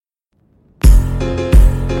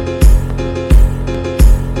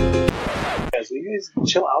You guys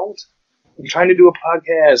chill out. I'm trying to do a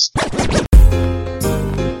podcast.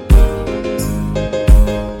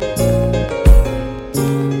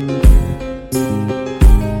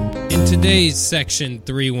 In today's Section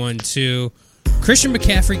 312, Christian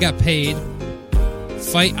McCaffrey got paid.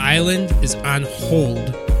 Fight Island is on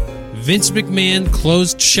hold. Vince McMahon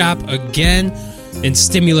closed shop again, and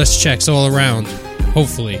stimulus checks all around.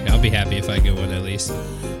 Hopefully, I'll be happy if I get one at least.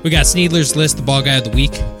 We got Sneedler's List, the ball guy of the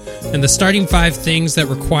week, and the starting 5 things that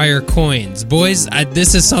require coins. Boys,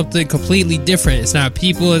 this is something completely different. It's not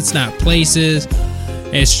people, it's not places.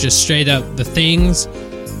 It's just straight up the things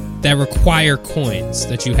that require coins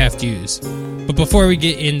that you have to use. But before we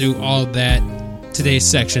get into all that, today's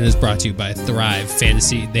section is brought to you by Thrive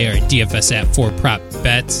Fantasy. They are a DFS app for prop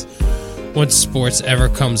bets. Once sports ever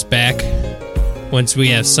comes back, once we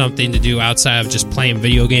have something to do outside of just playing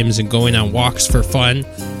video games and going on walks for fun,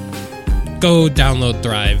 go download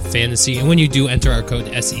Thrive Fantasy. And when you do, enter our code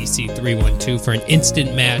SEC312 for an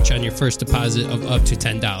instant match on your first deposit of up to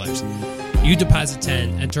 $10. You deposit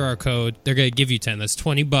 10, enter our code, they're going to give you 10. That's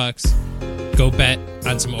 $20. Go bet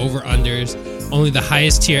on some over-unders. Only the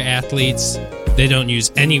highest tier athletes. They don't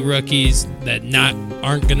use any rookies that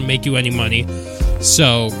aren't going to make you any money.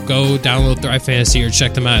 So go download Thrive Fantasy or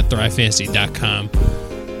check them out at thrivefantasy.com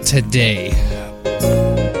today.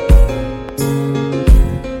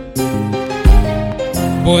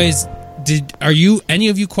 Boys, are any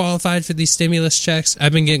of you qualified for these stimulus checks?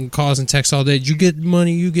 I've been getting calls and texts all day. Did you get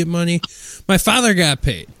money? You get money? My father got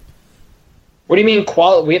paid. What do you mean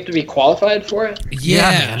we have to be qualified for it?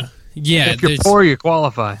 Yeah. If you're poor, you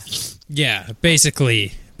qualify. Yeah,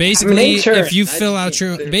 basically, if you fill out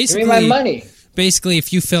your give me my money. Basically,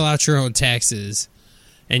 if you fill out your own taxes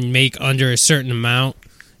and make under a certain amount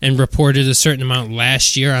and reported a certain amount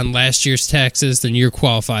last year on last year's taxes, then you're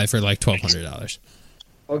qualified for like $1,200.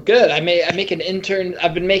 Well, good. I make an intern.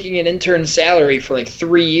 I've been making an intern salary for like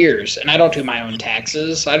 3 years, and I don't do my own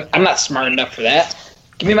taxes. I'm not smart enough for that.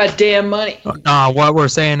 Give me my damn money. What we're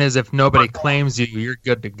saying is, if nobody claims you, you're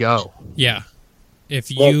good to go. Yeah. If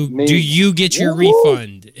you get your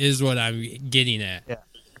refund is what I'm getting at. Yeah.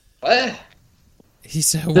 What? He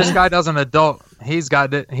said, "This guy doesn't adult. He's not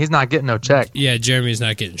getting no check." Yeah, Jeremy's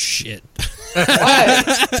not getting shit.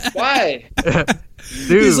 Why?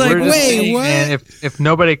 Dude, he's like, wait, what? Man, if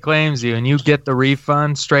nobody claims you and you get the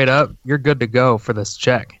refund straight up, you're good to go for this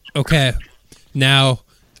check. Okay, now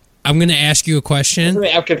I'm gonna ask you a question.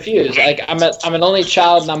 I'm confused. Like I'm an only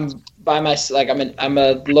child, and I'm by myself. Like I'm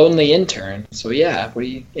a lonely intern. So yeah, what do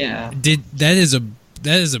you? Yeah. That is a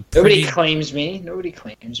Nobody claims me. Nobody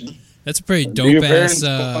claims me. That's a pretty dope ass.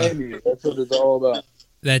 That's what it's all about.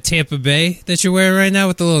 That Tampa Bay that you're wearing right now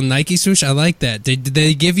with the little Nike swoosh, I like that. Did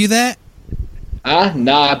they give you that?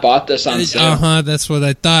 Nah, I bought this on sale. That's what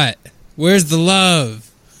I thought. Where's the love?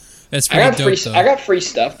 That's pretty dope, though. I got free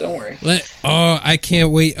stuff, don't worry. I can't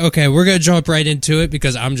wait. Okay, we're going to jump right into it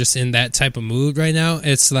because I'm just in that type of mood right now.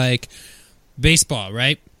 It's like baseball,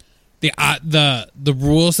 right? The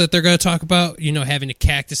rules that they're going to talk about, having a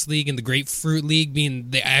Cactus League and the Grapefruit League being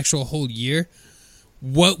the actual whole year.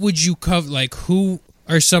 What would you cover? Like, who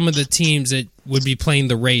are some of the teams that would be playing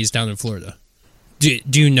the Rays down in Florida? Do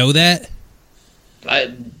you know that?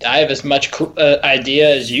 I have as much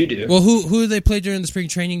idea as you do. Well, who do they play during the spring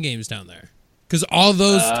training games down there? Because all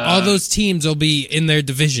those teams will be in their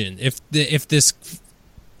division if this.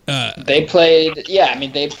 They played. Yeah, I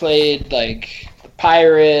mean they played like the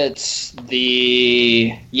Pirates,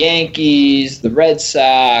 the Yankees, the Red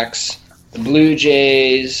Sox, the Blue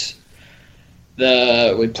Jays.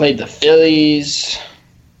 We played the Phillies.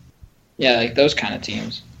 Yeah, like those kind of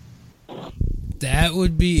teams. That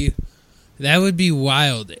would be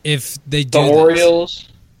wild if they do the Orioles.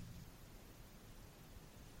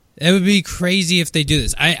 That would be crazy if they do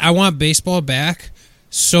this. I want baseball back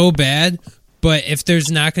so bad, but if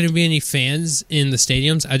there's not going to be any fans in the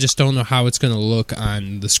stadiums, I just don't know how it's going to look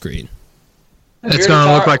on the screen. It's going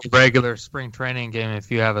to look like a regular spring training game if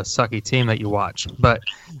you have a sucky team that you watch. But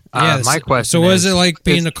my question so what is it like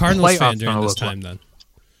being a Cardinals fan during this time then?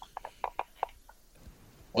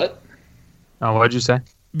 What? Oh, what did you say?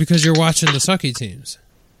 Because you're watching the sucky teams.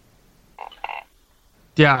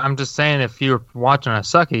 Yeah, I'm just saying if you're watching a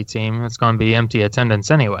sucky team, it's going to be empty attendance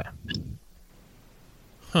anyway.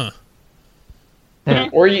 Huh. Yeah.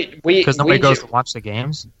 Because nobody goes to watch the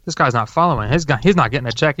games. This guy's not following. He's not getting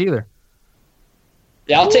a check either.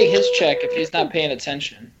 Yeah, I'll take his check if he's not paying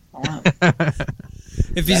attention.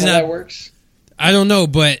 If he's not, that works. I don't know,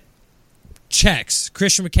 but checks.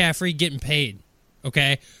 Christian McCaffrey getting paid.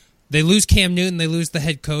 Okay, they lose Cam Newton, they lose the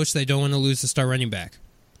head coach. They don't want to lose the star running back.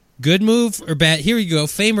 Good move or bad? Here we go.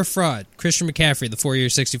 Fame or fraud? Christian McCaffrey, the 4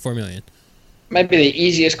 years, $64 million. Might be the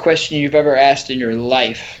easiest question you've ever asked in your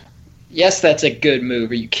life. Yes, that's a good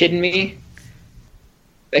move. Are you kidding me?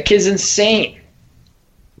 That kid's insane.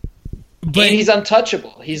 But and he's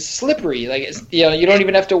untouchable. He's slippery. Like you don't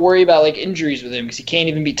even have to worry about like injuries with him because he can't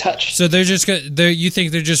even be touched. So you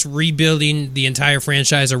think they're just rebuilding the entire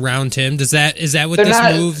franchise around him? Is that what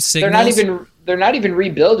move signals? They're not even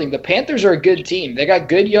rebuilding. The Panthers are a good team. They got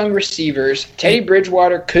good young receivers. Teddy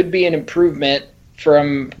Bridgewater could be an improvement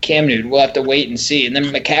from Cam Newton. We'll have to wait and see. And then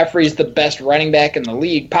McCaffrey's the best running back in the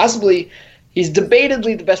league. Possibly, he's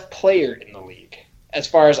debatedly the best player in the league as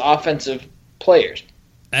far as offensive players.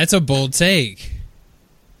 That's a bold take.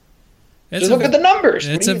 Just look at the numbers.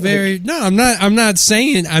 I'm not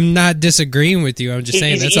saying I'm not disagreeing with you. I'm just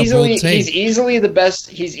saying that's a bold take. He's easily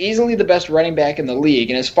the best running back in the league,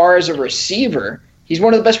 and as far as a receiver, he's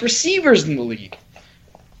one of the best receivers in the league.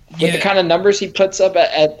 With the kind of numbers he puts up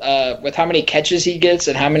at with how many catches he gets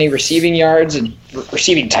and how many receiving yards and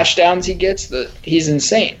receiving touchdowns he gets, he's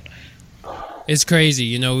insane. It's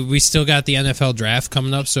crazy. We still got the NFL draft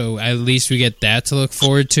coming up, so at least we get that to look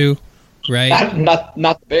forward to, right? Not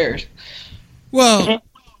the Bears. Well,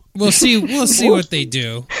 we'll see what they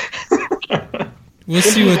do. We'll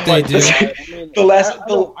see what they do.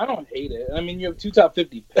 I don't hate it. I mean, you have 2 top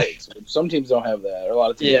 50 picks. Some teams don't have that, or a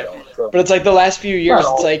lot of teams don't. So. But it's like the last few years,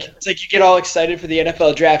 it's like you get all excited for the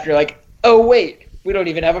NFL draft, and you're like, oh wait, we don't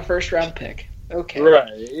even have a first round pick. Okay. Right.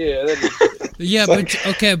 Yeah. Yeah,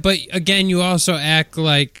 but again, you also act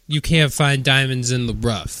like you can't find diamonds in the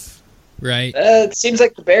rough, right? It seems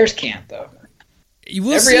like the Bears can't, though.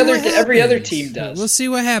 Every other team does. We'll see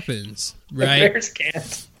what happens, right? The Bears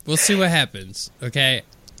can't. We'll see what happens. Okay.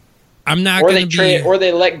 I'm not going to be. Or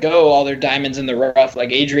they let go all their diamonds in the rough,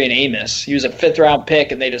 like Adrian Amos. He was a 5th round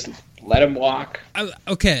pick, and they just let him walk.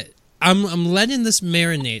 Okay, I'm letting this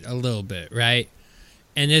marinate a little bit, right?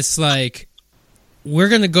 And it's like, we're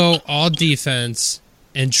going to go all defense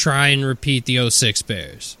and try and repeat the 06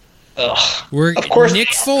 Bears. Ugh. Of course. Nick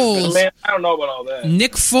Foles. Man, I don't know about all that.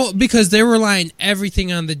 Nick Foles, because they're relying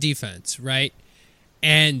everything on the defense, right?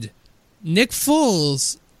 And Nick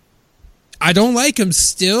Foles, I don't like him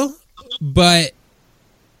still, but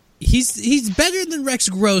he's better than Rex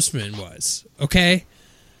Grossman was, okay?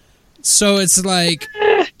 So it's like...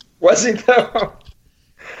 Was he, though?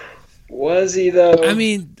 Was he, though? I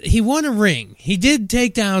mean, he won a ring. He did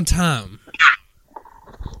take down Tom.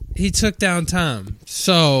 He took down Tom.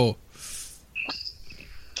 So,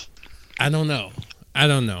 I don't know.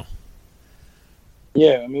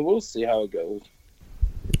 Yeah, I mean, we'll see how it goes.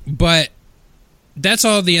 But that's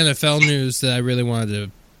all the NFL news that I really wanted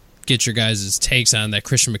to get your guys' takes on that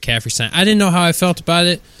Christian McCaffrey sign. I didn't know how I felt about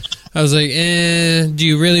it. I was like, do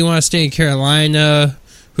you really want to stay in Carolina?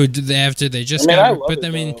 After they just got... I love it,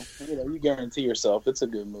 you guarantee yourself. It's a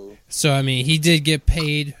good move. So, I mean, he did get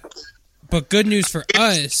paid. But good news for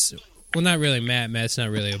us... Well, not really Matt. Matt's not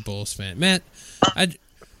really a Bulls fan. Matt,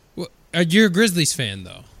 you're a Grizzlies fan,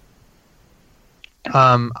 though.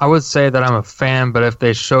 I would say that I'm a fan, but if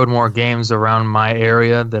they showed more games around my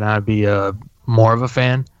area, then I'd be more of a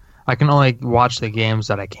fan. I can only watch the games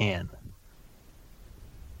that I can.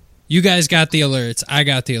 You guys got the alerts. I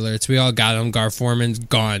got the alerts. We all got them. Gar Forman's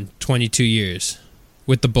gone 22 years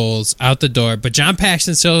with the Bulls, out the door. But John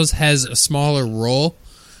Paxson still has a smaller role.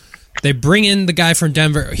 They bring in the guy from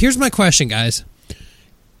Denver. Here's my question, guys.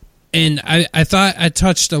 And I thought I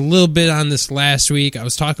touched a little bit on this last week. I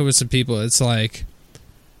was talking with some people. It's like,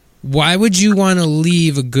 why would you want to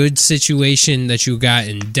leave a good situation that you got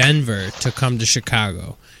in Denver to come to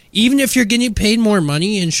Chicago? Even if you're getting paid more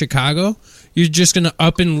money in Chicago, you're just going to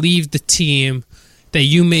up and leave the team that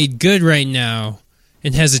you made good right now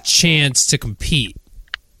and has a chance to compete.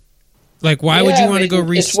 Like, why would you want to go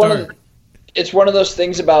restart? It's one of those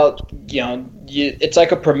things about, it's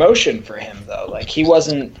like a promotion for him, though. Like, he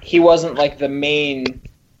wasn't like the main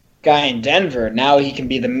guy in Denver. Now he can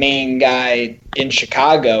be the main guy in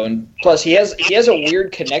Chicago. And plus, he has a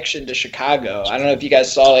weird connection to Chicago. I don't know if you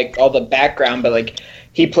guys saw, like, all the background, but, like,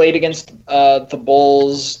 he played against the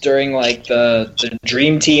Bulls during, like, the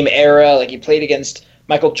Dream Team era. Like, he played against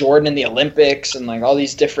Michael Jordan in the Olympics and, like, all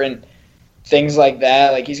these different things like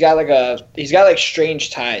that. Like, he's got strange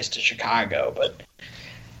ties to Chicago, but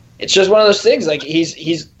it's just one of those things. Like, he's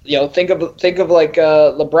think of like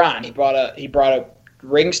LeBron. He brought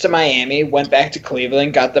rings to Miami, went back to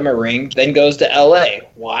Cleveland, got them a ring, then goes to LA.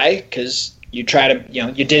 Why? Because you try to,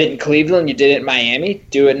 you did it in Cleveland, you did it in Miami,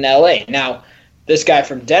 do it in LA. Now, this guy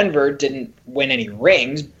from Denver didn't win any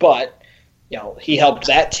rings, but he helped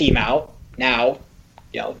that team out. Now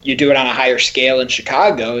you do it on a higher scale in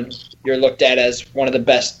Chicago, and you're looked at as one of the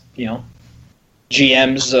best,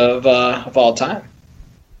 GMs of all time.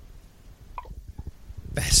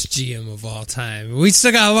 Best GM of all time. We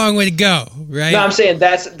still got a long way to go, right? No, I'm saying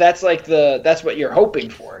that's what you're hoping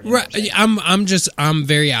for. Right. I'm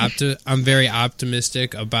very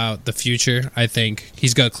optimistic about the future. I think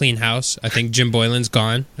he's got a clean house. I think Jim Boylan's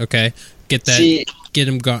gone. Okay, get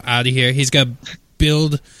him out of here. He's got to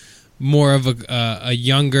build more of a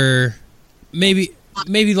younger, maybe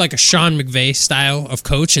like a Sean McVay style of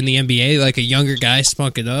coach in the NBA, like a younger guy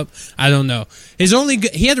spunk it up. I don't know.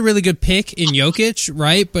 He had a really good pick in Jokic,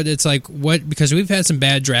 right? But it's like, what? Because we've had some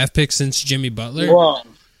bad draft picks since Jimmy Butler. Wrong.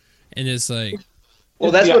 And it's like,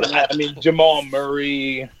 well, that's what I mean. Jamal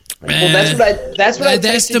Murray. Well,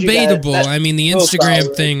 that's debatable. I mean, the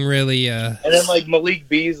Instagram thing really. And then like Malik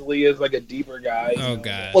Beasley is like a deeper guy. Oh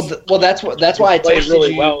god. Well, that's why I played texted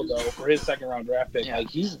really you. well though for his second round draft pick. Yeah. Like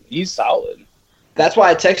he's solid. That's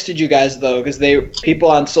why I texted you guys though, because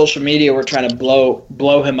people on social media were trying to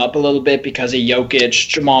blow him up a little bit because of Jokic,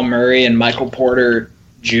 Jamal Murray, and Michael Porter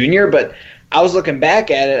Jr. But I was looking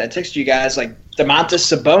back at it. I texted you guys like Domantas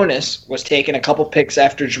Sabonis was taken a couple picks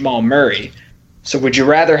after Jamal Murray. So would you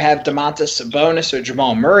rather have Domantas Sabonis or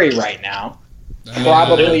Jamal Murray right now?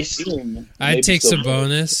 Probably. I'd take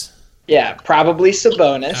Sabonis. Yeah, probably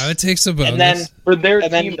Sabonis. I would take Sabonis. And then for their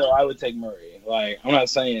team, though, I would take Murray. Like, I'm not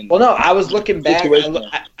saying. Well, no, I was looking back.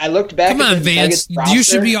 I looked back. Come at on, the Vance. Nuggets You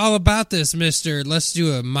should be all about this, mister. Let's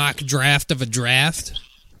do a mock draft of a draft.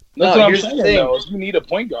 That's what I'm saying, though. If you need a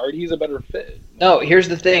point guard, he's a better fit. No, here's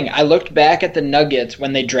the thing. I looked back at the Nuggets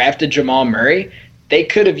when they drafted Jamal Murray. They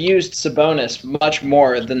could have used Sabonis much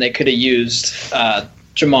more than they could have used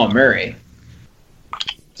Jamal Murray.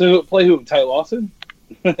 So play who? Ty Lawson?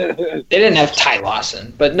 They didn't have Ty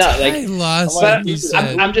Lawson, but no, like Ty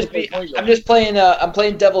Lawson. I'm just playing. I'm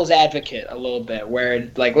playing devil's advocate a little bit, where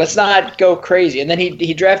like let's not go crazy. And then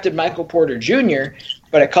he drafted Michael Porter Jr.,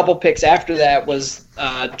 but a couple picks after that was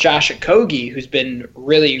Josh Okogie, who's been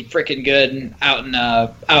really freaking good out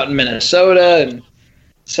in Minnesota, and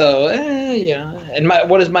so And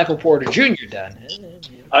what has Michael Porter Jr. done?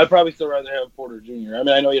 I'd probably still rather have Porter Jr. I mean,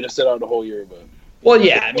 I know you had to sit out the whole year, but. Well,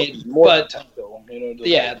 yeah, I mean, more but potential,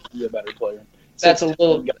 to be a better player. That's a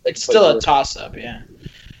little. It's still a toss-up, yeah.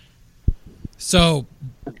 So,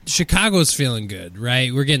 Chicago's feeling good,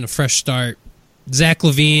 right? We're getting a fresh start. Zach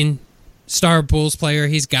LaVine, star Bulls player,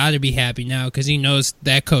 he's got to be happy now because he knows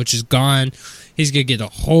that coach is gone. He's gonna get a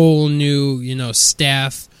whole new,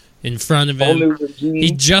 staff in front of him.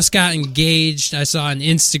 He just got engaged. I saw on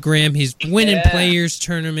Instagram. He's winning players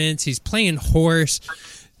tournaments. He's playing horse.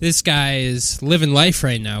 This guy is living life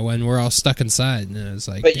right now when we're all stuck inside. And it's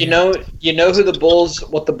like, but damn. you know who the Bulls?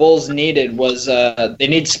 What the Bulls needed was they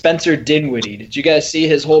need Spencer Dinwiddie. Did you guys see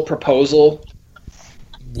his whole proposal?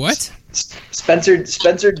 What?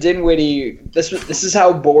 Spencer Dinwiddie. This is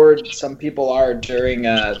how bored some people are during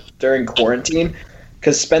quarantine,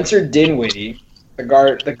 because Spencer Dinwiddie, the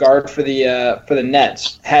guard for the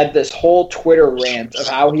Nets, had this whole Twitter rant of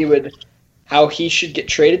how he should get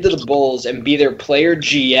traded to the Bulls and be their player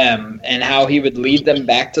GM, and how he would lead them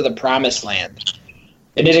back to the promised land.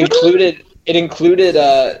 And it included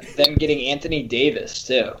them getting Anthony Davis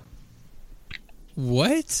too.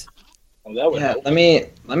 What? Well, let me.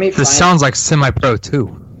 This sounds like semi-pro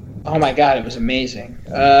too. Oh my god, it was amazing.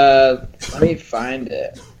 Let me find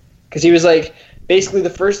it, because he was like, basically the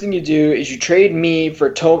first thing you do is you trade me for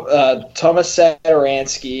Thomas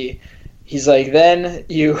Satoransky. He's like, then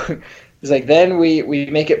we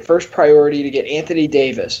make it first priority to get Anthony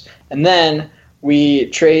Davis. And then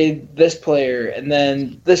we trade this player and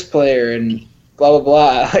then this player and blah, blah,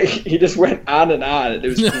 blah. Like, he just went on and on. It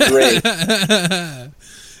was great.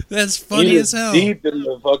 That's funny as hell. Deep in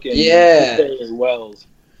the fucking wells.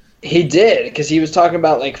 He did, because he was talking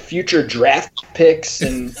about like future draft picks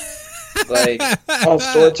and like all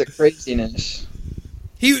sorts of craziness.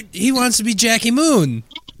 He wants to be Jackie Moon.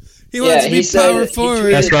 He wants to be power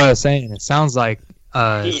forward. That's what I was saying. It sounds like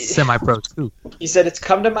semi-pro too. He said, "It's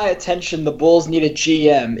come to my attention the Bulls need a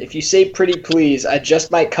GM. If you say pretty please, I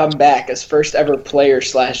just might come back as first ever player /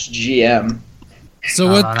 GM."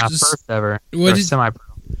 So what? Not first ever. What is semi-pro?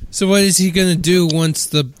 So what is he gonna do once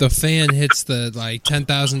the fan hits the like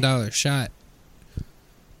 $10,000 shot?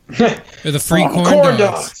 Or the free corn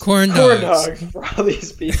dogs. Corn dogs for all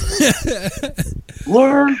these people.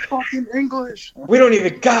 Learn fucking English. We don't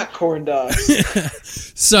even got corn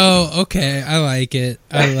dogs. So, okay, I like it.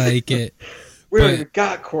 We don't even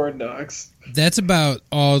got corn dogs. That's about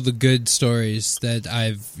all the good stories that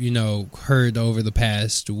I've, heard over the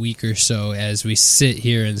past week or so as we sit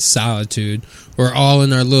here in solitude. We're all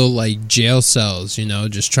in our little, jail cells,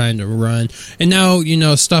 just trying to run. And now,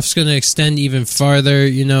 stuff's going to extend even farther,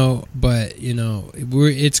 but,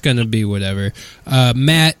 it's going to be whatever.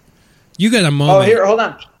 Matt, you got a moment. Oh, here, hold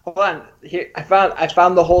on. Here, I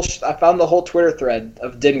found the whole Twitter thread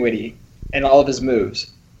of Dinwiddie and all of his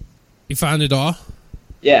moves. You found it all?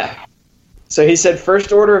 Yeah. So he said,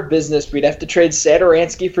 first order of business, we'd have to trade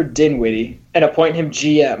Satoransky for Dinwiddie and appoint him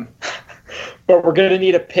GM. But we're going to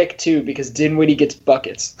need a pick, too, because Dinwiddie gets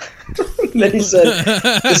buckets. And then he said,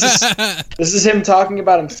 this is him talking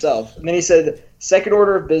about himself. And then he said, second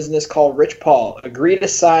order of business, call Rich Paul. Agree to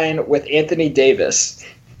sign with Anthony Davis.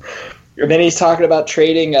 And then he's talking about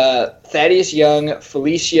trading Thaddeus Young,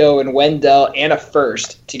 Felicio, and Wendell, and a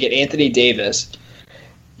first to get Anthony Davis.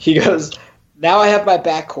 He goes, now I have my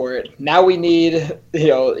backcourt. Now we need, he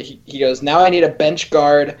goes, now I need a bench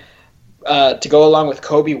guard to go along with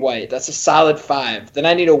Kobe White. That's a solid 5. Then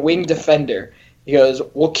I need a wing defender. He goes,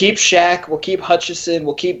 we'll keep Shaq, we'll keep Hutchison,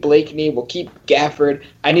 we'll keep Blakeney, we'll keep Gafford.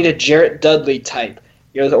 I need a Jarrett Dudley type.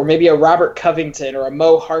 He goes, or maybe a Robert Covington or a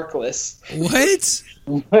Mo Harkless. What?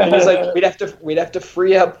 And he's like, we'd have to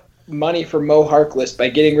free up money for Mo Harkless by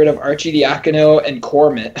getting rid of Archie Diacono and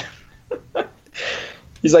Cormit.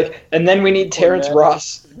 He's like, and then we need Terrence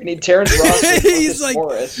Ross. We need Terrence Ross. He's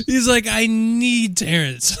like, I need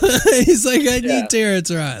Terrence. He's like, I need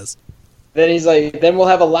Terrence Ross. Then he's like, then we'll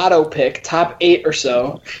have a lotto pick, top 8 or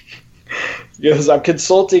so. He goes, I'm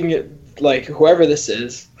consulting whoever this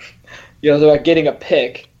is. He goes about getting a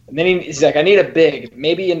pick. And then he's like, I need a big,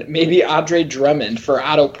 maybe Andre Drummond for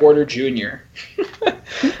Otto Porter Jr.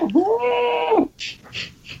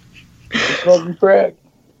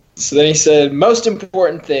 So then he said, most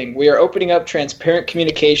important thing, we are opening up transparent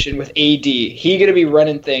communication with AD. He going to be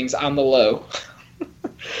running things on the low.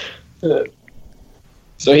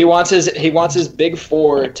 So he wants his big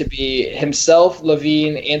 4 to be himself,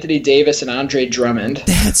 Levine, Anthony Davis, and Andre Drummond.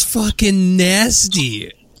 That's fucking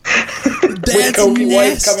nasty. That's with Kobe nasty.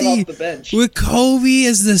 White coming off the bench. With Kobe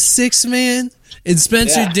as the 6th man, and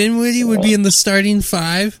Spencer Dinwiddie would be in the starting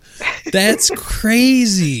 5. That's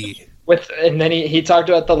crazy. And then he talked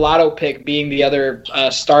about the lotto pick being the other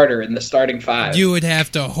starter in the starting 5. You would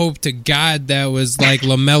have to hope to God that was like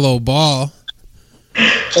LaMelo Ball.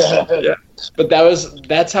 Yeah. But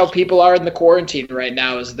that's how people are in the quarantine right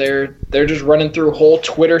now. Is they're just running through whole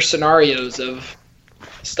Twitter scenarios of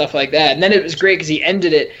stuff like that. And then it was great because he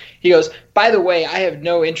ended it. He goes, by the way, I have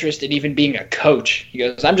no interest in even being a coach. He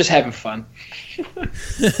goes, I'm just having fun.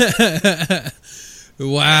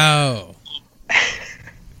 Wow.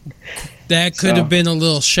 That could have been a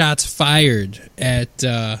little shots fired at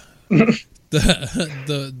the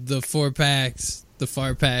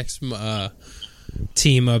Far Packs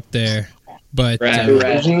team up there, but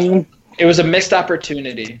it was a missed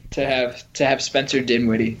opportunity to have Spencer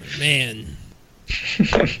Dinwiddie. Man,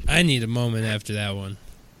 I need a moment after that one.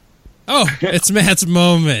 Oh, it's Matt's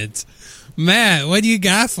moment. Matt, what do you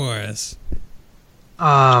got for us?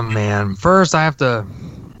 Oh man, first I have to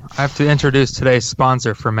introduce today's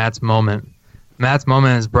sponsor for Matt's Moment. Matt's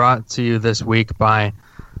Moment is brought to you this week by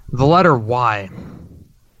the letter Y.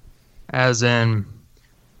 As in,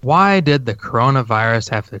 why did the coronavirus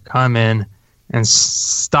have to come in and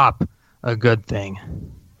stop a good thing?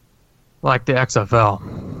 Like the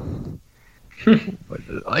XFL.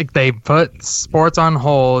 Like they put sports on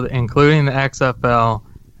hold, including the XFL,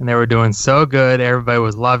 and they were doing so good, everybody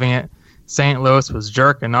was loving it. St. Louis was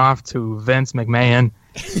jerking off to Vince McMahon.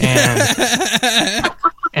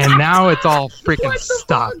 And now it's all freaking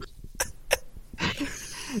stopped.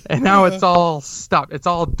 And now it's all stopped. It's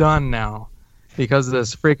all done now because of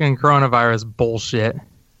this freaking coronavirus bullshit.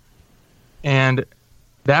 And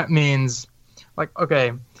that means, like,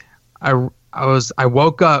 okay, I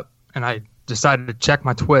woke up and I decided to check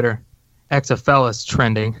my Twitter. XFL is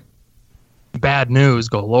trending. Bad news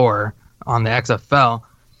galore on the XFL.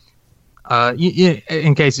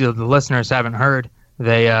 In case the listeners haven't heard,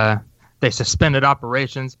 they suspended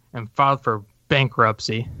operations and filed for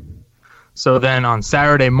bankruptcy. So then on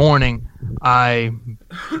Saturday morning, I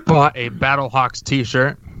bought a Battlehawks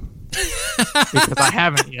t-shirt because I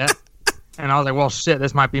haven't yet. And I was like, well, shit,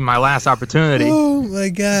 this might be my last opportunity. Oh, my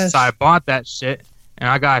gosh. So I bought that shit, and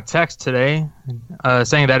I got a text today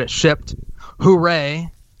saying that it shipped. Hooray.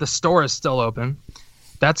 The store is still open.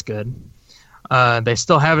 That's good. They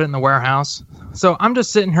still have it in the warehouse. So I'm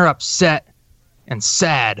just sitting here upset and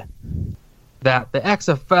sad that the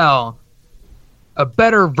XFL, a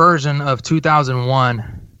better version of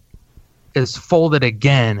 2001, is folded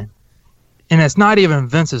again, and it's not even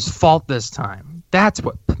Vince's fault this time. That's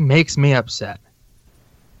what makes me upset.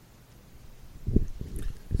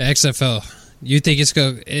 The XFL. You think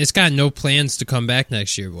it's got no plans to come back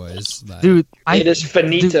next year, boys? Dude, it is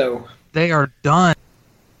finito. Dude, they are done.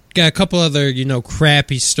 Got a couple other,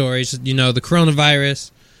 crappy stories. The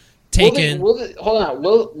coronavirus taken. Hold on.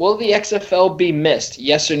 Will the XFL be missed?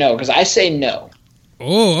 Yes or no? Because I say no.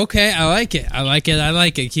 Oh, okay. I like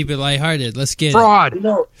it. Keep it lighthearted. Let's get fraud. it.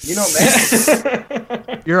 Man.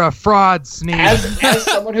 You're a fraud, Sneeze. As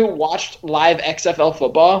someone who watched live XFL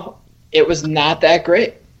football, it was not that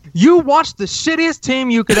great. You watched the shittiest team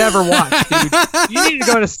you could ever watch, dude. You need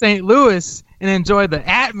to go to St. Louis and enjoy the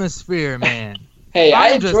atmosphere, man. Hey,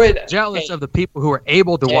 I'm just jealous of the people who are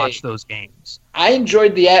able to watch those games. I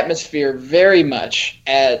enjoyed the atmosphere very much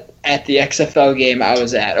at the XFL game I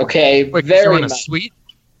was at. Okay, wait, very you were in much. A suite?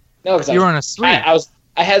 No, because you were in a suite.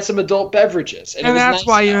 I had some adult beverages, and that's nice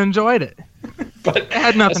why you enjoyed it. But it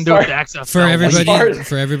had nothing to do with the XFL.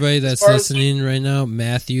 For everybody that's listening right now,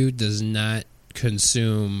 Matthew does not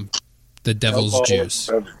consume the devil's juice.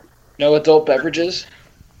 No adult beverages?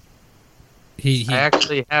 I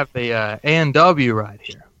actually have the A&W right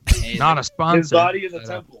here. Not a sponsor. His body is a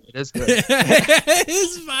temple. It is good.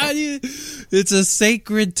 His body, it's a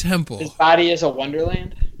sacred temple. His body is a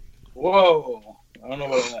wonderland? Whoa. I don't know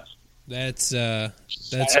about that. That's good.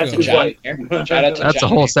 Shout out to That's John a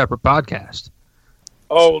whole here. separate podcast.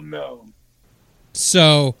 Oh, no.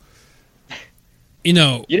 So,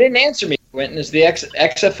 You didn't answer me, Quentin. Is the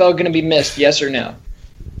XFL going to be missed, yes or no?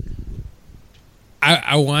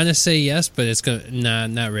 I want to say yes, but it's gonna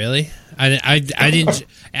not really. I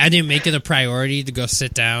didn't make it a priority to go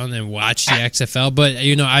sit down and watch the XFL, but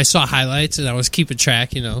I saw highlights and I was keeping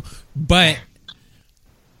track. But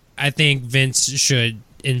I think Vince should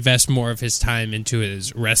invest more of his time into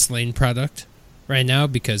his wrestling product right now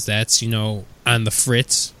because that's on the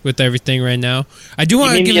fritz with everything right now. I do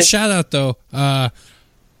want to give a shout out though,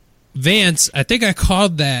 Vance. I think I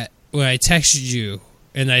called that when I texted you.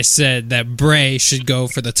 And I said that Bray should go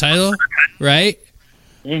for the title, right?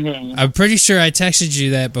 Mm-hmm. I'm pretty sure I texted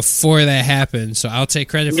you that before that happened, so I'll take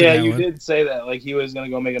credit for that one. Yeah, you did say that, like he was going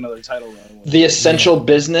to go make another title run. The essential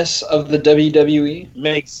business of the WWE?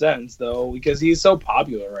 Makes sense, though, because he's so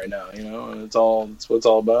popular right now, and it's what it's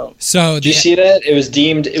all about. So did you see that? It was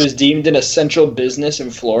deemed an essential business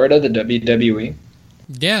in Florida, the WWE?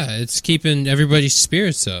 Yeah, it's keeping everybody's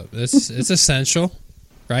spirits up. It's essential,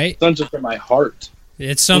 right? Essential for my heart.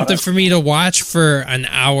 It's something for me to watch for an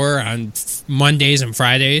hour on Mondays and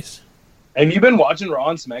Fridays. Have you been watching Raw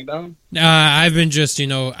and SmackDown? I've been just,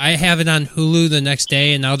 I have it on Hulu the next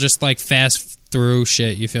day, and I'll just fast through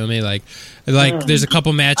shit. You feel me? Like there's a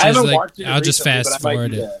couple matches. I haven't watched it I'll just fast but I might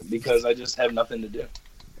forward do it that because I just have nothing to do.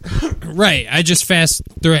 Right, I just fast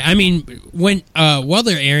through it. I mean, when while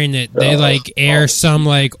they're airing it, they air some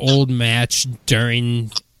old match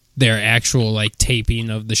during their actual taping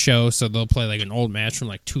of the show, so they'll play an old match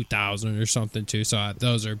from 2000 or something too. So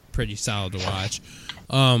those are pretty solid to watch.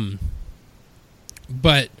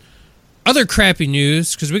 But other crappy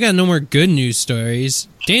news, because we got no more good news stories.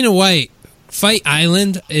 Dana White, Fight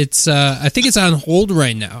Island. It's I think it's on hold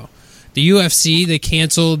right now. The UFC, they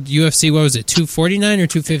canceled UFC. What was it? 249 or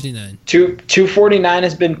 259? 249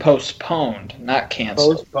 has been postponed, not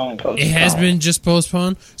canceled. Postponed. It has been just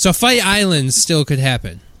postponed. So Fight Island still could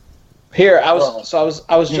happen. Here, I was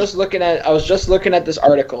just looking at this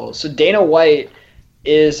article. So Dana White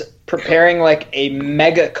is preparing a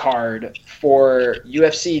mega card for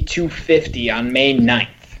UFC 250 on May 9th.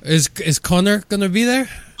 Is Conor gonna be there?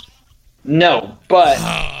 No, but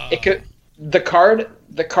it could. The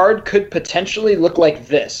card could potentially look like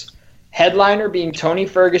this. Headliner being Tony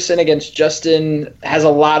Ferguson against Justin, has a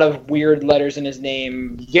lot of weird letters in his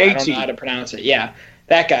name. Gaethje. I don't know how to pronounce it. Yeah,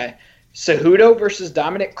 that guy. Cejudo versus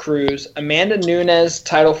Dominic Cruz. Amanda Nunes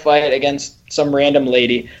title fight against some random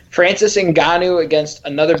lady. Francis Ngannou against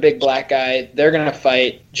another big black guy. They're going to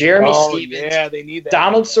fight. Jeremy Stevens. Yeah, they need that.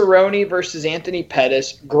 Donald Cerrone versus Anthony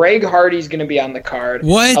Pettis. Greg Hardy's going to be on the card.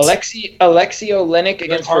 What? Alexi Oleinik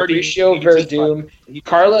against Fabricio Verdum.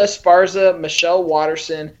 Carla Esparza, Michelle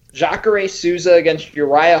Watterson. Jacare Souza against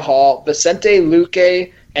Uriah Hall. Vicente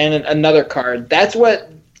Luque, and another card. That's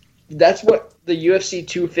what the UFC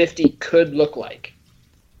 250 could look like.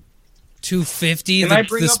 250,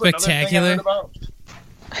 the spectacular.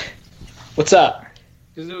 What's up?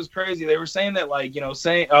 Because it was crazy. They were saying that,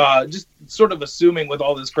 just sort of assuming with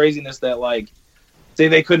all this craziness that, say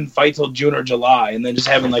they couldn't fight till June or July, and then just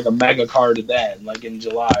having a mega card then, in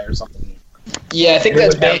July or something. Yeah, I think they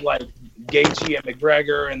that's would have Gaethje and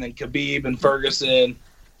McGregor, and then Khabib and Ferguson.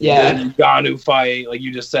 Yeah. the Ngannou fight, like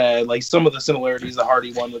you just said, like some of the similarities the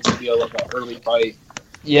Hardy one would be like an early fight.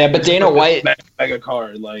 Yeah, but Dana White, mega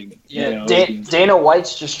card, like Dana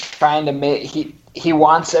White's just trying to make he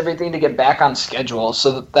wants everything to get back on schedule,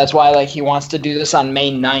 so that's why like he wants to do this on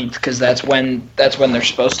May 9th because that's when they're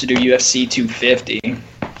supposed to do UFC 250.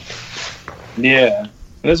 Yeah, and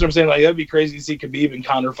that's what I'm saying. Like that'd be crazy to see Khabib and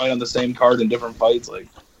Conor fight on the same card in different fights. Like,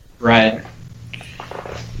 right.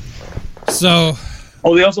 So,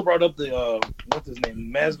 they also brought up the what's his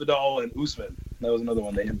name, Masvidal and Usman. That was another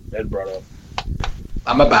one they had brought up.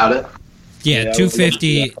 I'm about it. Yeah,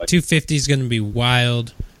 250 is going to be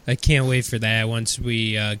wild. I can't wait for that once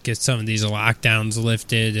we get some of these lockdowns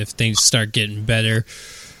lifted, if things start getting better.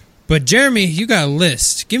 But Jeremy, you got a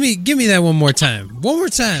list. Give me that one more time. One more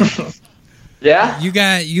time. Yeah. You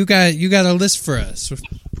got a list for us.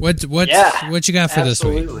 What you got for this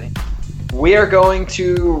week? We are going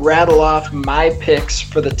to rattle off my picks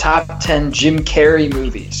for the top 10 Jim Carrey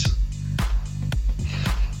movies.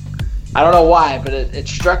 I don't know why, but it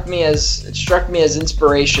struck me as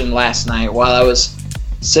inspiration last night while I was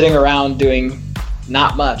sitting around doing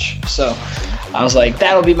not much. So I was like,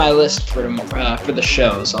 that'll be my list for the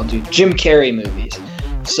shows. I'll do Jim Carrey movies.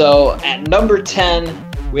 So at number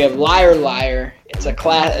 10, we have Liar Liar. It's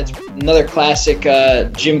another classic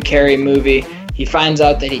Jim Carrey movie. He finds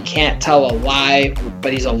out that he can't tell a lie,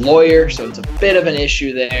 but he's a lawyer, so it's a bit of an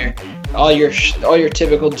issue there. All your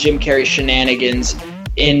typical Jim Carrey shenanigans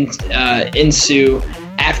ensue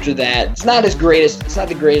after that. It's not the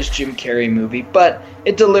greatest Jim Carrey movie, but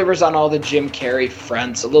it delivers on all the Jim Carrey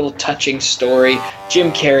fronts. A little touching story,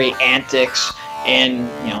 Jim Carrey antics, and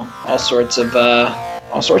all sorts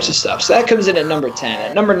of stuff. So that comes in at number 10.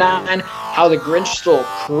 At number 9, How the Grinch Stole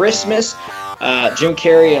Christmas. Jim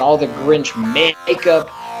Carrey and all the Grinch makeup.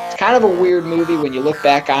 It's kind of a weird movie when you look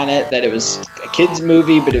back on it, that it was a kid's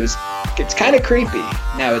movie, but it's kind of creepy.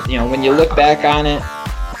 Now, when you look back on it,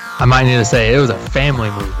 I might need to say it was a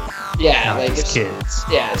family movie. Yeah, like it's kids.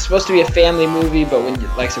 Yeah, it's supposed to be a family movie, but when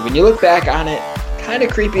you look back on it, kind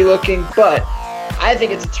of creepy looking, but I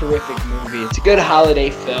think it's a terrific movie. It's a good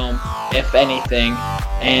holiday film, if anything,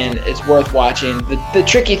 and it's worth watching. The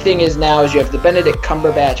tricky thing is you have the Benedict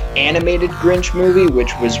Cumberbatch animated Grinch movie,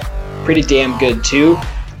 which was pretty damn good too.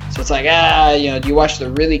 So it's like, do you watch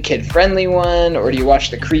the really kid-friendly one, or do you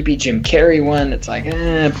watch the creepy Jim Carrey one? It's like,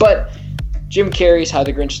 but Jim Carrey's How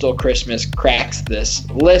the Grinch Stole Christmas cracks this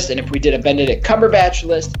list, and if we did a Benedict Cumberbatch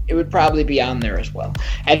list, it would probably be on there as well.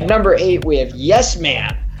 At number 8, we have Yes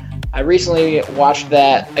Man. I recently watched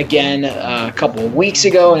that again a couple of weeks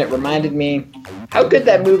ago, and it reminded me how good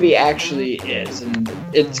that movie actually is. And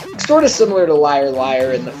it's sort of similar to Liar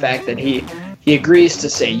Liar in the fact that he agrees to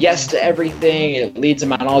say yes to everything. It leads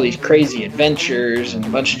him on all these crazy adventures, and a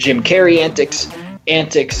bunch of Jim Carrey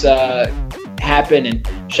antics happen. And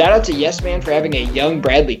shout out to Yes Man for having a young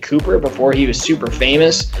Bradley Cooper before he was super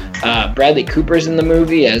famous. Bradley Cooper's in the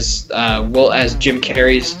movie as Jim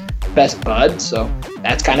Carrey's best bud, so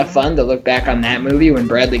that's kind of fun to look back on that movie when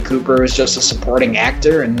Bradley Cooper was just a supporting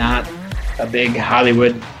actor and not a big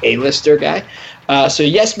Hollywood A-lister guy. So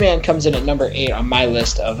Yes Man comes in at number 8 on my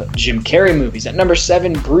list of Jim Carrey movies. At number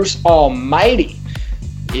 7, Bruce Almighty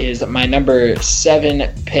is my number 7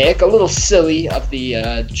 pick. A little silly of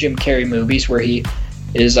the Jim Carrey movies, where he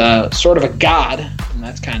is sort of a god, and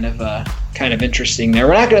that's kind of interesting there.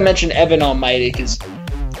 We're not going to mention Evan Almighty because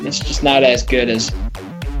it's just not as good as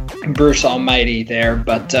Bruce Almighty there,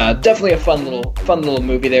 but definitely a fun little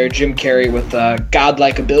movie there. Jim Carrey with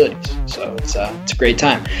godlike abilities, so it's a great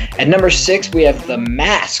time. At number 6, we have The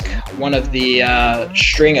Mask, one of the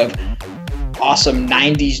string of awesome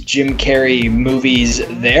 90s Jim Carrey movies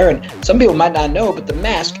there. And some people might not know, but The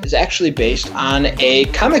Mask is actually based on a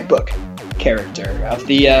comic book character of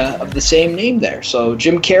the same name there. So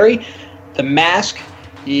Jim Carrey, The Mask,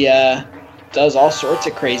 he does all sorts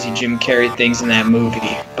of crazy Jim Carrey things in that movie.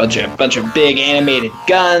 Bunch of big animated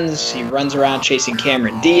guns. He runs around chasing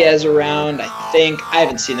Cameron Diaz around, I think. I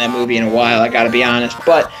haven't seen that movie in a while, I gotta be honest.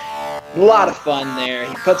 But a lot of fun there.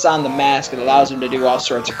 He puts on the mask. It allows him to do all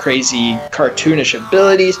sorts of crazy cartoonish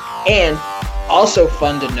abilities. And also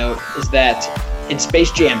fun to note is that in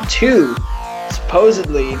Space Jam 2,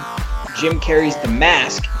 supposedly Jim Carrey's The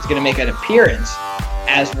Mask is going to make an appearance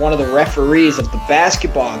as one of the referees of the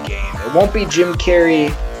basketball game. It won't be Jim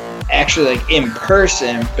Carrey actually like in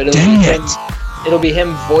person, but it'll be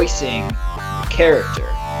him voicing the character,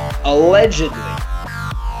 allegedly.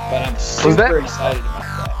 But I'm super excited about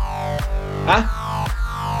that. Huh?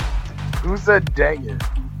 Who said dang it?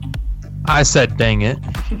 I said dang it.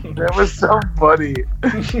 That was so funny.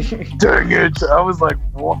 Dang it. I was like,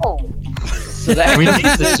 whoa. So that We need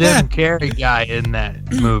the Jim Carrey guy in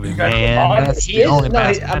that movie, man. That's he the is. only No,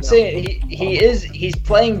 mask I I'm know. saying he's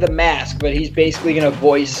playing the mask, but he's basically gonna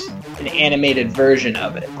voice an animated version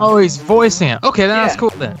of it. Oh, he's voicing it. Okay, then that's Yeah. cool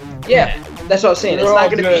then. Yeah, that's what I was saying. It's We're not all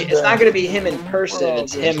gonna good be. It's then. not gonna be him in person. We're all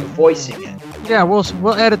It's good. him voicing it. Yeah,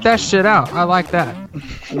 we'll edit that shit out. I like that.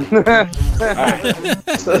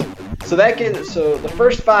 So the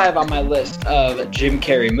first 5 on my list of Jim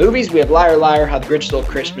Carrey movies, we have Liar Liar, How the Grinch Stole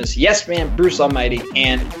Christmas, Yes Man, Bruce Almighty,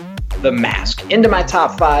 and The Mask. Into my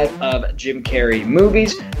top 5 of Jim Carrey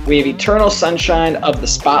movies, we have Eternal Sunshine of the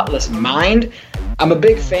Spotless Mind. I'm a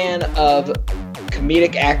big fan of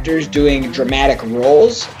comedic actors doing dramatic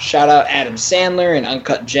roles. Shout out Adam Sandler in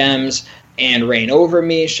Uncut Gems and Reign Over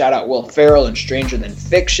Me. Shout out Will Ferrell in Stranger Than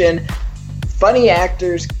Fiction. Funny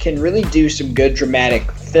actors can really do some good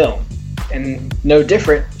dramatic film. And no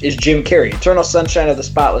different is Jim Carrey. Eternal Sunshine of the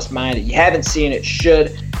Spotless Mind. If you haven't seen it,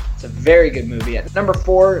 should. It's a very good movie. At number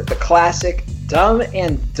 4, the classic Dumb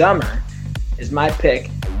and Dumber is my pick.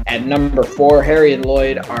 At number 4, Harry and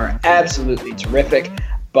Lloyd are absolutely terrific.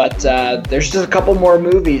 But there's just a couple more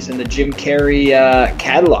movies in the Jim Carrey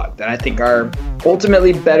catalog that I think are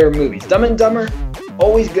ultimately better movies. Dumb and Dumber,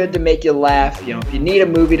 always good to make you laugh. You know, if you need a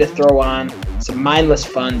movie to throw on, some mindless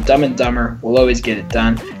fun, Dumb and Dumber will always get it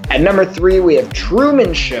done. At number 3, we have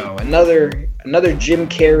Truman Show, another Jim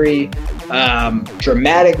Carrey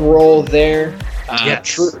dramatic role there.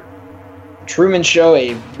 Yes. Truman Show,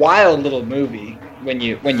 a wild little movie when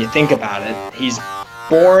you think about it. He's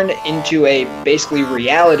born into a basically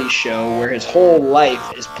reality show where his whole life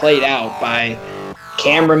is played out by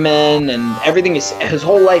cameramen and everything is his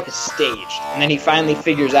whole life is staged, and then he finally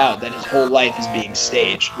figures out that his whole life is being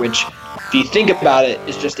staged, which if you think about it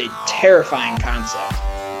is just a terrifying concept,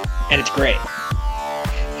 and it's great.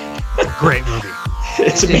 Great movie.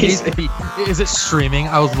 It's amazing. Is it streaming?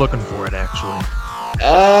 I was looking for it actually.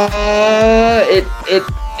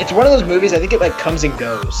 It's one of those movies, I think it like comes and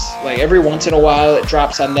goes. Like every once in a while it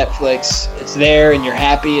drops on Netflix, it's there and you're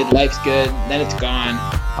happy and life's good, and then it's gone.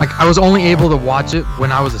 Like I was only able to watch it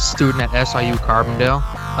when I was a student at SIU Carbondale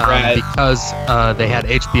Right. because they had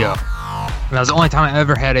HBO. And that was the only time I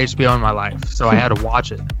ever had HBO in my life, so I had to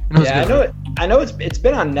watch it. And it was Yeah, good. I know it's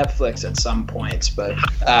been on Netflix at some points, but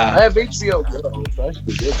I have HBO Go. It's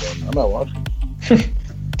actually good one. I'm not watching.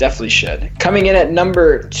 definitely should. Coming in at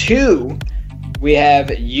number 2, we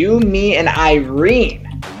have You, Me, and Irene.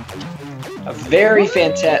 A very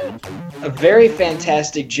fantastic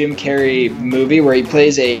Jim Carrey movie where he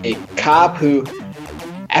plays a cop who,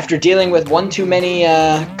 after dealing with one too many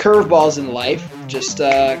curveballs in life, just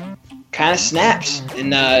kind of snaps,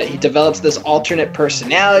 and he develops this alternate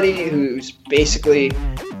personality who's basically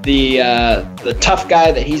the tough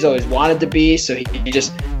guy that he's always wanted to be. So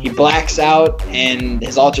he blacks out, and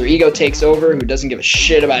his alter ego takes over, who doesn't give a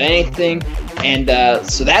shit about anything, and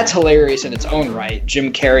so that's hilarious in its own right.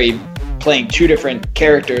 Jim Carrey playing 2 different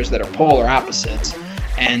characters that are polar opposites,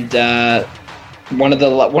 and one of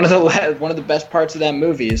the best parts of that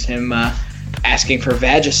movie is him asking for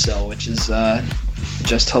Vagisil, which is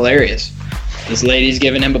just hilarious. This lady's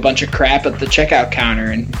giving him a bunch of crap at the checkout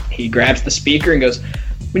counter, and he grabs the speaker and goes,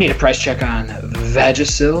 "We need a price check on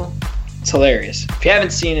Vagisil." It's hilarious. If you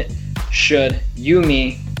haven't seen it, should. You,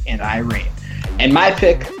 Me, and Irene. And my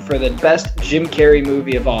pick for the best Jim Carrey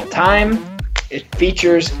movie of all time, it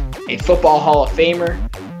features a football Hall of Famer,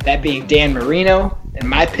 that being Dan Marino, and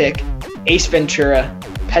my pick, Ace Ventura,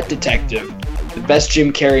 Pet Detective, the best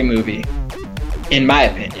Jim Carrey movie, in my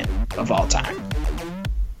opinion, of all time.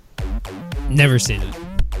 Never seen it.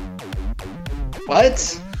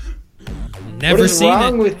 What? Never is seen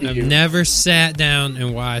wrong it. with you? I've never sat down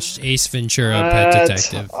and watched Ace Ventura: Pet What?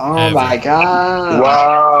 Detective. Oh ever. my god.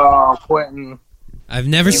 Wow, Quentin. I've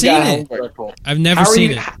never You seen got it. homework. I've never How are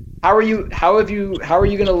seen you? it. How are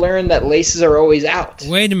you going to learn that laces are always out?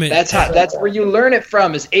 Wait a minute. That's where you learn it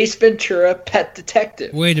from. Is Ace Ventura: Pet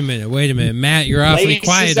Detective? Wait a minute. Matt, you're awfully Laces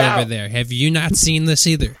quiet out. over there. Have you not seen this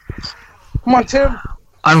either? Come on, Tim.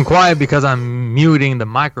 I'm quiet because I'm muting the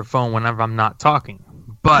microphone whenever I'm not talking.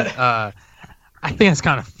 But I think it's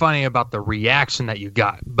kind of funny about the reaction that you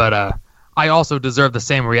got. But I also deserve the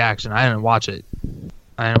same reaction. I didn't watch it.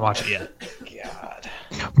 Yet. God.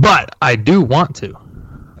 But I do want to.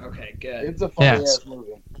 Okay, good. It's a funny Yes. ass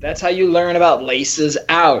movie. That's how you learn about laces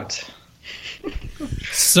out.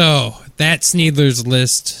 So, that Sneedler's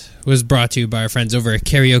List was brought to you by our friends over at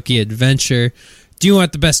Karaoke Adventure. Do you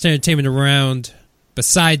want the best entertainment around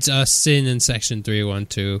besides us sitting in Section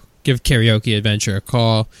 312? Give Karaoke Adventure a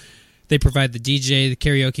call. They provide the DJ, the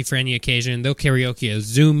karaoke for any occasion. They'll karaoke a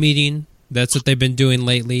Zoom meeting That's what they've been doing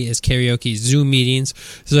lately is karaoke Zoom meetings.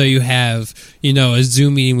 So you have, a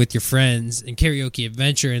Zoom meeting with your friends and karaoke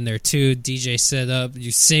adventure in there too. DJ set up,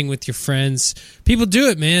 you sing with your friends. People do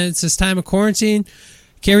it, man. It's this time of quarantine.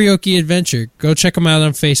 Karaoke Adventure. Go check them out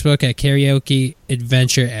on Facebook at Karaoke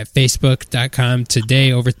Adventure at Facebook.com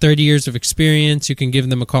today. Over 30 years of experience. You can give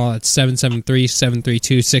them a call at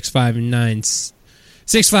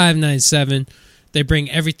 773-732-6597. They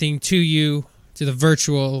bring everything to you, to the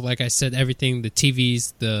virtual, like I said, everything, the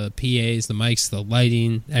TVs, the PAs, the mics, the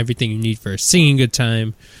lighting, everything you need for a singing good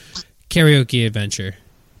time. Karaoke Adventure.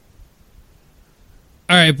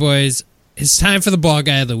 All right, boys. It's time for the ball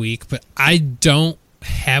guy of the week, but I don't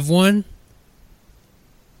have one.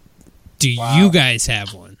 Do you guys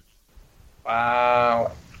have one?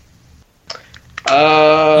 Wow. You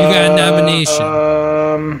got a nomination.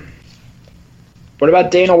 What about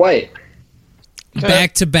Dana White?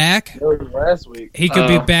 Back to back? Last week. He could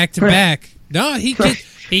be back to back. No, he could.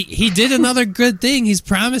 He did another good thing. He's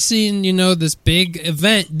promising, this big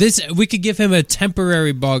event. We could give him a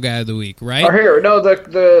temporary ball guy of the week, right? Or here, no,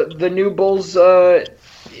 the new Bulls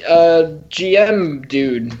GM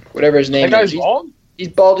dude, whatever his name That is. guy's bald? He's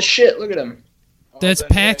bald as shit. Look at him. That's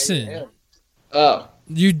Paxson. Yeah. Oh.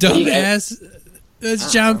 You dumbass.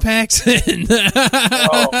 That's John Paxson.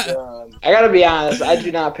 Oh, God. I gotta be honest, I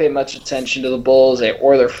do not pay much attention to the Bulls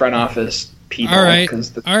or their front office people. All right.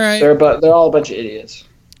 They're all a bunch of idiots.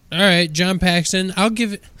 All right, John Paxson. I'll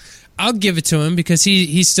give it to him because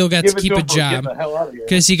he still got to keep a job.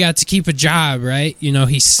 Because he got to keep a job, right?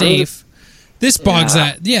 He's safe. This ball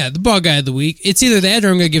guy, the ball guy of the week. It's either that or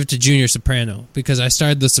I'm gonna give it to Junior Soprano because I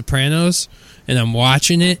started The Sopranos and I'm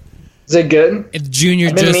watching it. Is it good? If Junior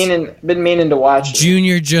I've been meaning to watch it.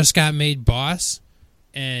 Junior just got made boss,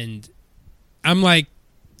 and I'm like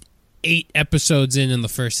 8 episodes in the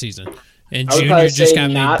first season, and I would Junior probably just say got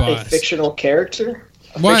made not boss. a fictional character.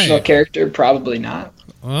 A Why? fictional character, probably not.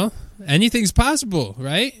 Well, anything's possible,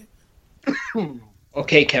 right?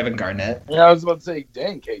 Okay, Kevin Garnett. Yeah, I was about to say,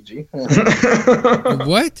 dang, KG.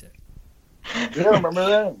 What? You don't remember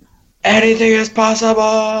that? Anything is possible.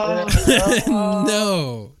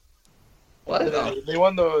 No. What? They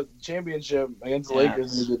won the championship against the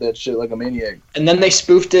Lakers and they did that shit like a maniac. And then they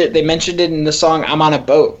spoofed it. They mentioned it in the song "I'm on a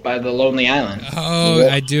Boat" by the Lonely Island. Oh,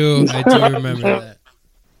 I do remember that.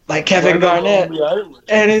 Like Kevin Garnett.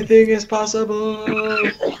 Anything is possible.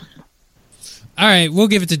 All right, we'll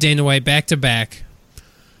give it to Dana White back to back.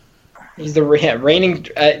 He's the reigning.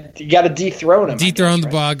 You got to dethrone him. Dethrone the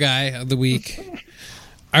ball guy of the week.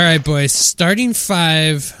 All right, boys. Starting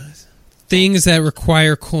 5 things that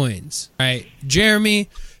require coins. All right, Jeremy,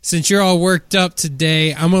 since you're all worked up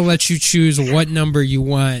today, I'm going to let you choose what number you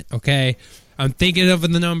want, okay? I'm thinking of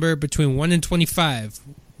the number between 1 and 25.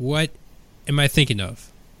 What am I thinking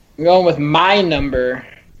of? I'm going with my number.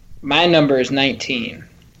 My number is 19.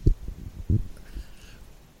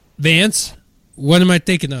 Vance, what am I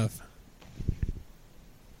thinking of?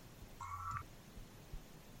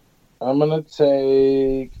 I'm going to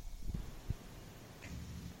take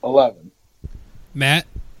 11. Matt?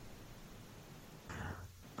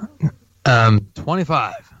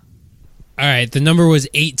 25. All right, the number was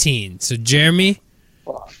 18. So, Jeremy,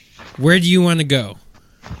 where do you want to go?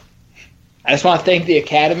 I just want to thank the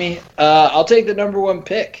Academy. I'll take the number 1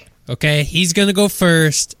 pick. Okay, he's going to go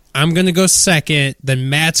first. I'm going to go second. Then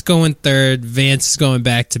Matt's going third. Vance is going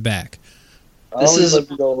back to back. I always let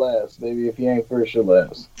you go last. Maybe if you ain't first, you're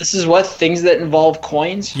last. This is what? Things that involve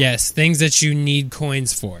coins? Yes, things that you need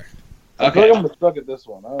coins for. I feel like I'm stuck at this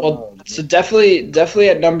one. So definitely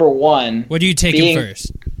at number 1. What are you taking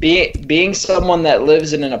first? Being someone that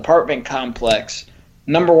lives in an apartment complex,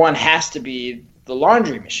 number 1 has to be the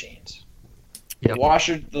laundry machines. Yep.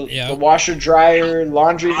 The washer, dryer,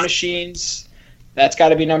 laundry machines. That's got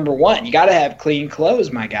to be number 1. You got to have clean clothes,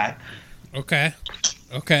 my guy.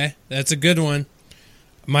 Okay, that's a good one.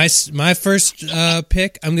 My first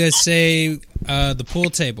pick, I'm gonna say the pool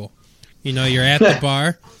table. You're at the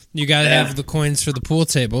bar. You got to have the coins for the pool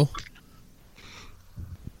table.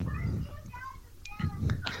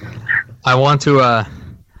 I want to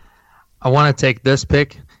take this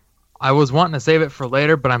pick. I was wanting to save it for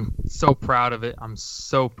later, but I'm so proud of it.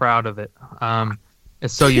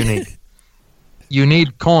 It's so unique. You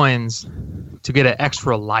need coins to get an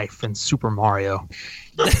extra life in Super Mario.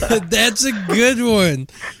 That's a good one.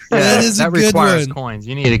 That requires coins.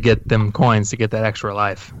 You need to get them coins to get that extra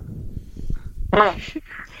life.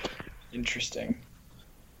 Interesting.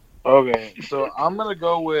 Okay, so I'm going to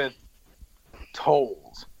go with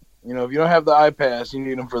tolls. If you don't have the iPass, you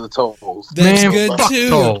need them for the tolls. That's good,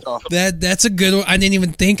 too. That's a good one. I didn't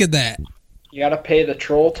even think of that. You got to pay the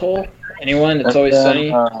troll toll? Anyone? It's always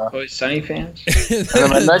sunny. Always sunny fans.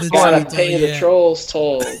 my next one, Gotta pay the trolls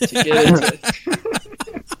toll to get into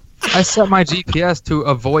I set my GPS to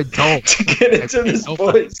avoid toll. to get into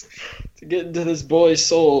this boy's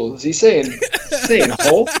soul. Is he saying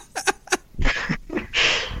hole?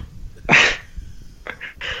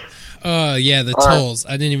 Oh yeah, the tolls.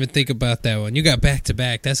 I didn't even think about that one. You got back to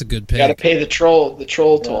back. That's a good pick. Got to pay the troll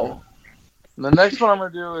toll. The next one I'm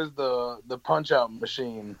gonna do is the punch out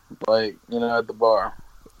machine, like at the bar.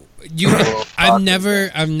 I've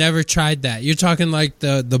never tried that. You're talking like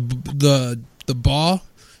the ball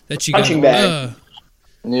that you punching bag.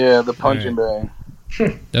 Yeah, the punching bag.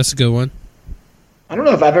 That's a good one. I don't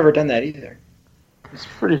know if I've ever done that either. It's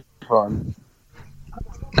pretty fun.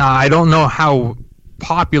 Now I don't know how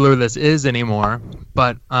popular this is anymore,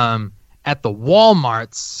 but at the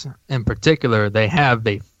Walmarts in particular, they have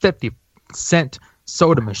a 50-cent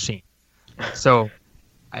soda machine. So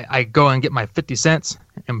I go and get my 50 cents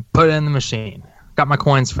and put it in the machine. Got my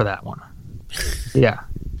coins for that one. Yeah.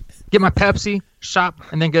 Get my Pepsi, shop,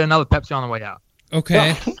 and then get another Pepsi on the way out.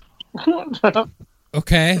 Okay.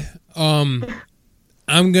 Okay. I'm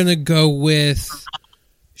going to go with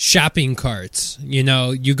shopping carts. You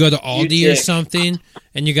go to Aldi or something,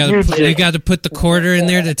 and you got to put the quarter in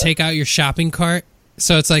there to take out your shopping cart.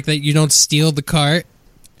 So it's like that you don't steal the cart.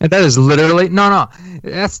 And that is literally no.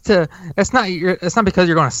 It's not because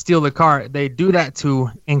you're going to steal the cart. They do that to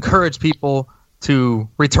encourage people to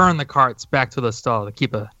return the carts back to the stall to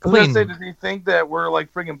keep a clean. I was gonna say, does he think that we're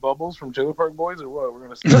like friggin' Bubbles from Trailer Park Boys or what? We're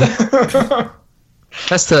gonna.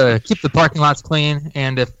 That's to keep the parking lots clean,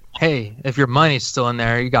 and if your money's still in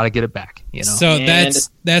there, you got to get it back. So that's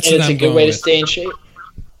what it's I'm a good going way with. to stay in shape.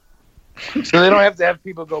 So they don't have to have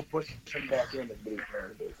people go push them back in the booth.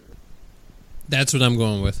 That's what I'm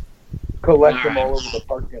going with. Collect them all over the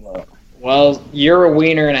parking lot. Well, you're a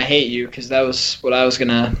wiener, and I hate you because that was what I was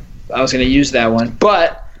gonna use that one,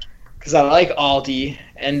 but because I like Aldi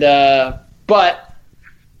and I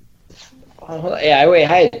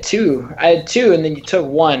had two, and then you took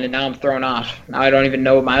one, and now I'm thrown off. Now I don't even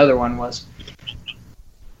know what my other one was.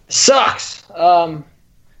 Sucks. I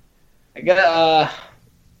got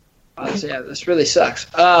this really sucks.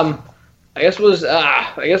 I guess we'll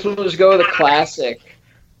just go with a classic,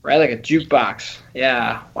 right? Like a jukebox.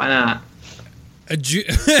 Yeah, why not? That's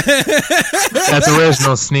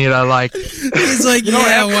original, Sneed. I like. He's like,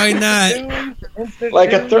 yeah, why not?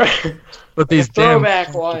 Like a But these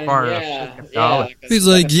throwback one. Yeah. He's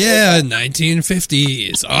like, yeah,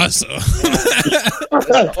 1950s, awesome.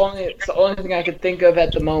 It's the only thing I could think of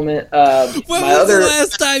at the moment. When was the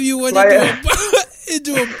last time you went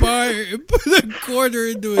into a bar and put a quarter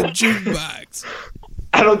into a jukebox?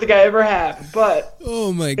 I don't think I ever have, but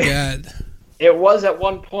oh my god, it was at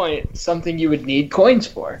one point something you would need coins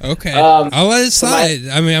for. Okay, I'll let it slide.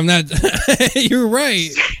 I'm not. You're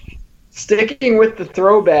right. Sticking with the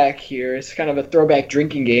throwback here, it's kind of a throwback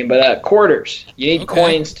drinking game, but quarters. You need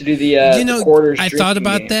coins to do the quarters. I thought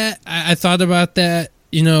about that. I thought about that.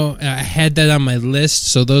 I had that on my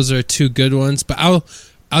list, so those are two good ones. But I'll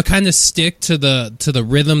kind of stick to the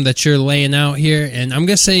rhythm that you're laying out here, and I'm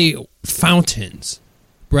gonna say fountains.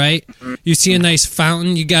 Right? You see a nice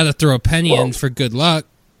fountain, you got to throw a penny in for good luck.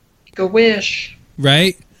 Make a wish.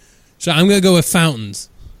 Right? So I'm gonna go with fountains.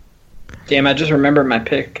 Damn, I just remembered my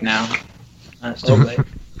pick now. That's so late.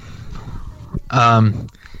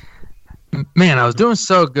 Man, I was doing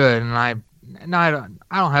so good, and I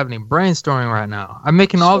don't have any brainstorming right now. I'm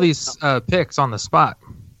making all these picks on the spot.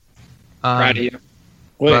 Proud of you.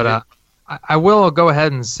 But I will go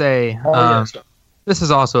ahead and say this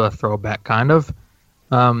is also a throwback, kind of.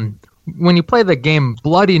 When you play the game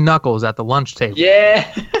Bloody Knuckles at the lunch table,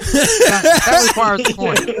 that requires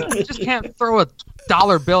coins. You just can't throw a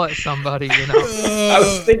dollar bill at somebody, I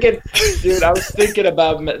was thinking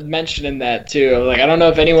about mentioning that too. Like, I don't know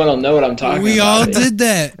if anyone will know what I'm talking about. We all did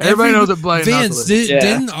that. Everybody knows what Bloody Knuckles is.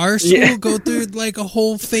 Didn't our school go through like a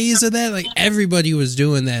whole phase of that? Like everybody was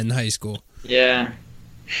doing that in high school. Yeah.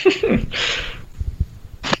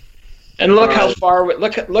 And look how far.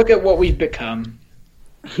 Look at what we've become.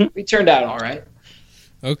 We turned out all right.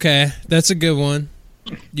 Okay, that's a good one.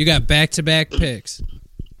 You got back-to-back picks.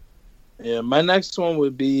 Yeah, my next one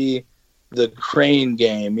would be the crane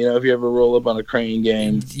game. If you ever roll up on a crane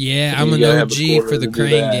game. Yeah, I'm an OG for the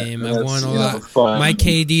crane game. I won a lot. Fun. My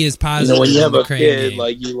KD is positive. When you have a kid, game.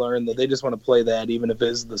 like, you learn that they just want to play that, even if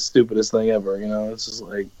it's the stupidest thing ever. It's just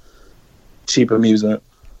like cheap amusement.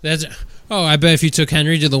 I bet if you took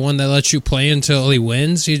Henry to the one that lets you play until he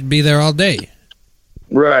wins, he'd be there all day.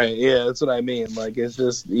 Right, yeah, that's what I mean. Like, it's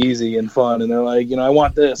just easy and fun, and they're like, I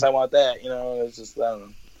want this, I want that. It's just, I don't know.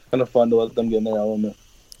 kind of fun to let them get in their element.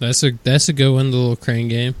 That's a good one, the little crane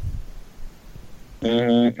game.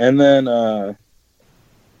 And then the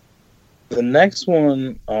next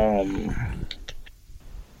one, I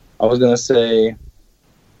was gonna say, it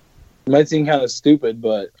might seem kind of stupid,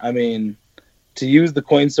 but I mean, to use the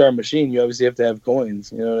Coinstar machine, you obviously have to have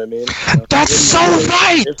coins. You know what I mean? That's so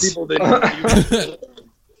right. If people didn't use it,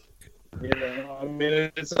 I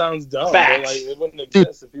mean, it sounds dumb. Facts. But, like, it wouldn't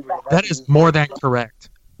exist if people. That is more than correct.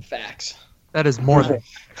 Facts. That is more than.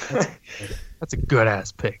 That's a good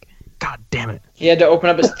ass pick. God damn it, He had to open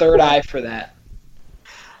up his third eye for that.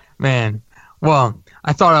 man. Well,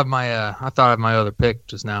 I thought of my other pick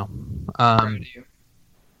just now.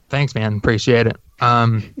 Thanks, man. Appreciate it.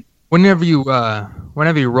 Whenever you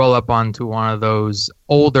roll up onto one of those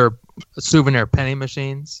older souvenir penny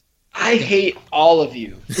machines, I hate all of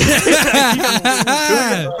you.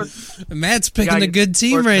 Matt's picking a good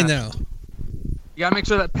team right now. you gotta make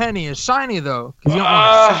sure that penny is shiny though, because you don't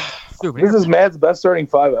want This is Matt's best starting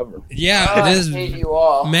five ever. Yeah, it is. I hate you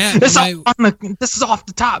all. Matt This might, is off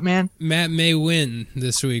the top, man. Matt may win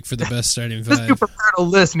this week for the best starting This five. dude prepared a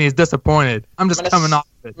list and he's disappointed. I'm just coming off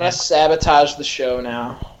of it. I'm gonna sabotage the show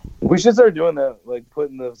now. We should start doing that, like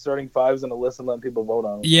putting the starting fives in a list and letting people vote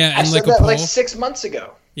on it. Yeah, I and said like a that poll. like 6 months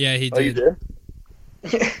ago. Yeah, he Oh, you did.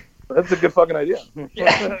 did? That's a good fucking idea.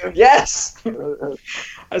 Yes.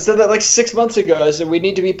 I said that like 6 months ago. I said we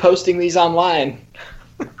need to be posting these online.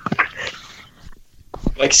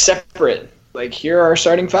 Like separate. Like here are our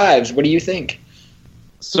starting fives. What do you think?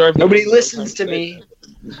 Sorry, Nobody listens to me.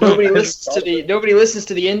 Nobody listens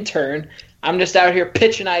to the intern. I'm just out here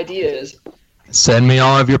pitching ideas. Send me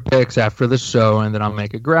all of your picks after the show, and then I'll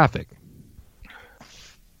make a graphic.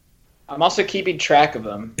 I'm also keeping track of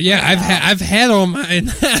them. Yeah, I've had all mine,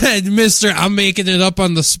 Mister. I'm making it up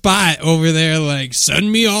on the spot over there. Like,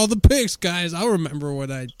 send me all the picks, guys. I'll remember what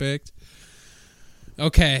I picked.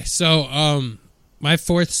 Okay, so my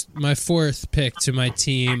fourth pick to my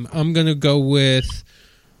team, I'm gonna go with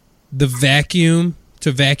the vacuum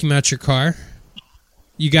to vacuum out your car.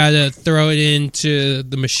 You gotta throw it into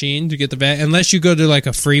the machine to get the vac, unless you go to like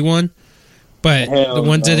a free one. But the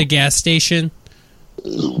ones at a gas station.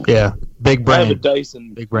 Yeah, big I have a brain.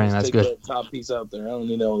 Dyson. Big brain, Just that's take good. that top piece out there. I don't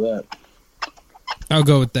need all that. I'll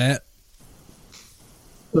go with that.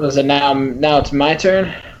 Was it now it's my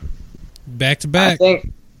turn? Back to I back.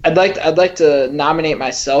 think I'd like to nominate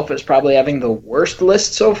myself as probably having the worst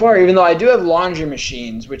list so far, even though I do have laundry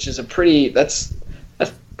machines, which is a pretty that's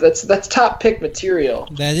top pick material.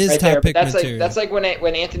 That is right top there. pick But material. that's like when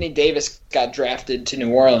Anthony Davis got drafted to New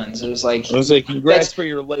Orleans. It was like I was like, congrats for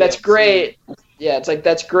your layups. that's great. Yeah, it's like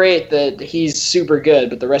that's great that he's super good,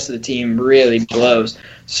 but the rest of the team really blows.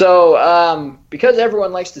 So because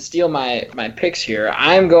everyone likes to steal my picks here,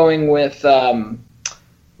 I'm going with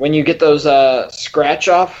when you get those scratch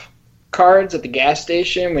off cards at the gas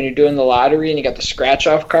station when you're doing the lottery and you got the scratch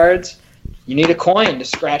off cards. You need a coin to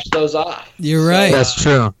scratch those off. You're right. That's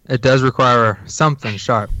true. It does require something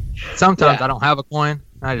sharp. Sometimes Yeah. I don't have a coin.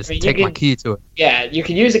 I just I mean, take you my can- key to it. Yeah, you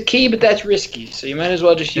can use a key, but that's risky. So you might as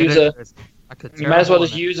well just use a. You might as well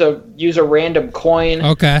just use a random coin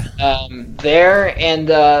Okay. there. And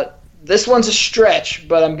this one's a stretch,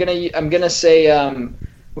 but I'm gonna say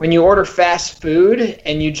when you order fast food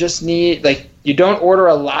and you just need like you don't order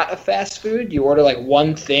a lot of fast food, you order like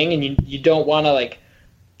one thing and you don't want to like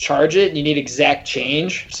charge it. You need exact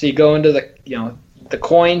change, so you go into the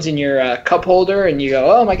coins in your cup holder and you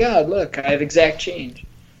go, oh my god, look, I have exact change.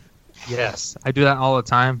 Yes, I do that all the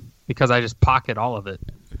time because I just pocket all of it.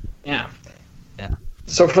 Yeah. Yeah.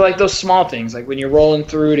 So for like those small things, like when you're rolling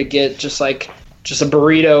through to get just a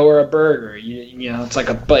burrito or a burger, you know, it's like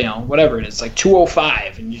whatever it is, like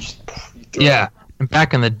 $2.05, and you throw Yeah. And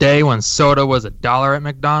back in the day when soda was $1 at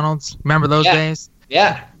McDonald's, remember those Yeah. days?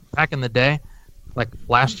 Yeah. Back in the day, like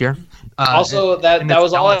last year. Also, that and was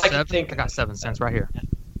it's all I $1.07. could think. I got 7 cents right here.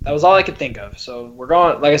 That was all I could think of. So we're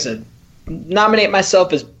going, like I said, nominate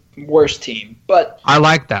myself as worst team, but I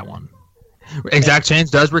like that one. Exact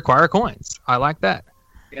change does require coins. I like that.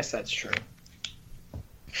 I guess that's true.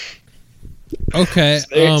 Okay.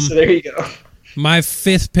 So there you go. My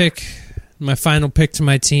fifth pick, my final pick to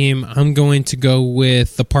my team, I'm going to go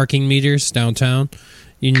with the parking meters downtown.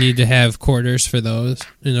 You need to have quarters for those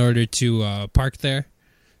in order to park there.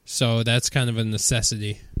 So that's kind of a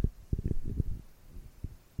necessity.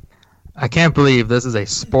 I can't believe this is a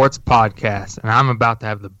sports podcast, and I'm about to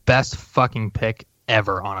have the best fucking pick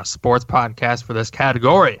ever on a sports podcast for this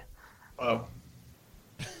category. Oh.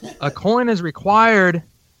 A coin is required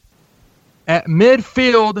at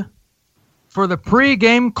midfield for the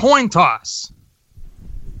pregame coin toss.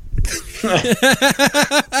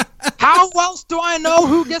 How else do I know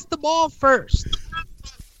who gets the ball first?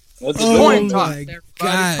 That's a Oh Coin good toss, my everybody.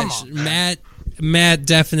 gosh, Come on. Matt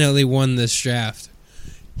definitely won this draft.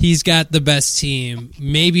 He's got the best team,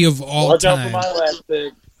 maybe of all Watch out for time. my last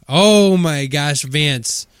pick. Oh my gosh,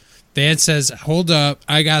 Vance. Vance says, "Hold up,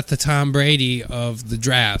 I got the Tom Brady of the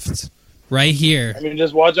draft right here." I mean,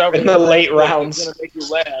 just watch out for In the late rounds. It's gonna make you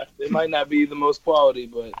laugh. It might not be the most quality,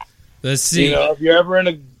 but Let's see. you know, if you're ever in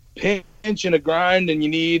a pinch and a grind and you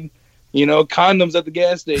need, you know, condoms at the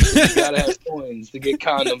gas station, you gotta have coins to get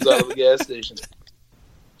condoms out of the gas station.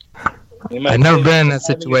 I've never been in that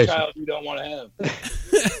situation. Child you don't want to have.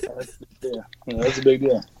 That's a big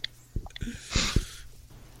deal.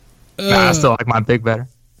 Nah, I still like my pick better.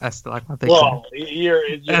 Well, you're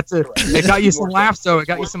That's it. correct. It got you some laughs, though. It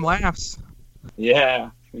got you some laughs. Yeah.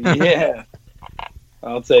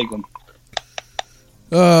 I'll take them.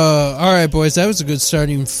 All right, boys. That was a good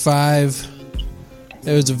starting five.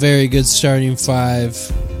 That was a very good starting five.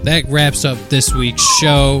 That wraps up this week's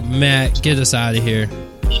show. Matt, get us out of here.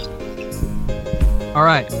 All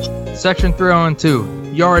right. Section 302.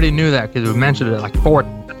 You already knew that because we mentioned it like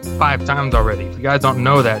 4-5 times already. If you guys don't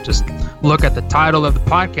know that, just look at the title of the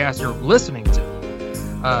podcast you're listening to.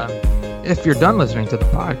 If you're done listening to the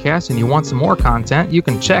podcast and you want some more content, you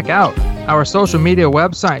can check out our social media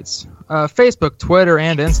websites, Facebook, Twitter,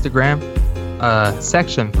 and Instagram.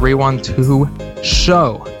 Section 312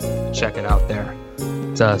 Show. Check it out there.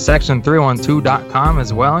 It's section312.com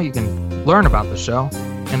as well. You can learn about the show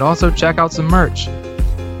and also check out some merch.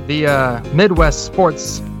 The Midwest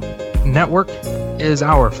Sports Network is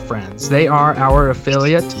our friends. They are our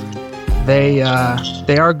affiliate. They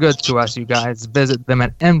are good to us, you guys. Visit them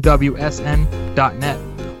at mwsn.net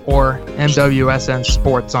or MWSN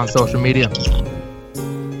Sports on social media.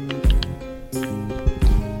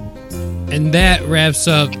 And that wraps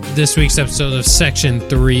up this week's episode of Section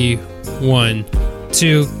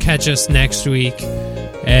 312. Catch us next week.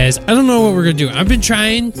 As I don't know what we're gonna do. I've been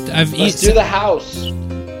trying. Let's do the house.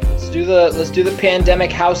 Let's do the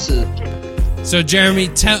pandemic houses. So Jeremy,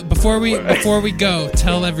 before we go,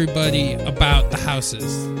 tell everybody about the houses.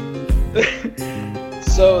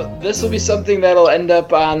 So this will be something that'll end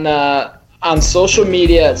up on social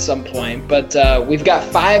media at some point. But we've got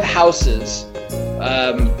 5 houses,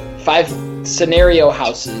 5 scenario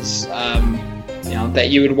houses,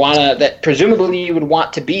 that presumably you would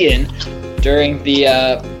want to be in during the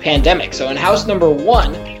pandemic. So in house number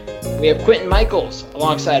 1, we have Quentin Michaels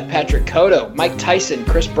alongside Patrick Cotto, Mike Tyson,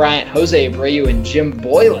 Chris Bryant, Jose Abreu, and Jim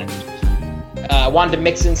Boylan. Wanted to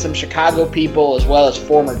mix in some Chicago people as well as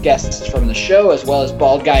former guests from the show, as well as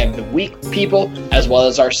Bald Guy of the Week people, as well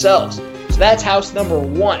as ourselves. So that's house number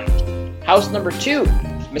 1. House number 2,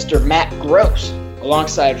 Mr. Matt Gross,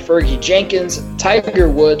 alongside Fergie Jenkins, Tiger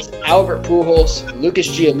Woods, Albert Pujols, Lucas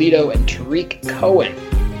Giolito, and Tariq Cohen.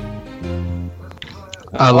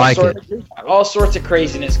 I like it. All sorts of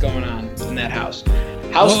craziness going on in that house.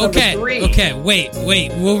 House number 3. Okay, wait.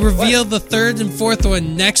 We'll reveal the 3rd and 4th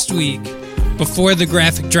one next week before the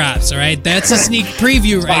graphic drops, all right? That's a sneak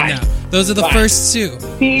preview right now. Those are the first 2.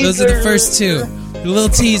 Those are the first 2. A little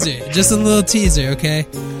teaser. Just a little teaser, okay?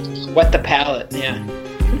 Wet the palate, yeah.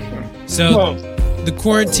 So, the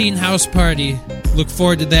quarantine house party. Look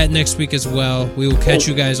forward to that next week as well. We will catch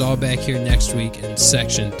you guys all back here next week in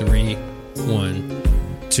Section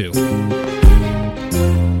 312.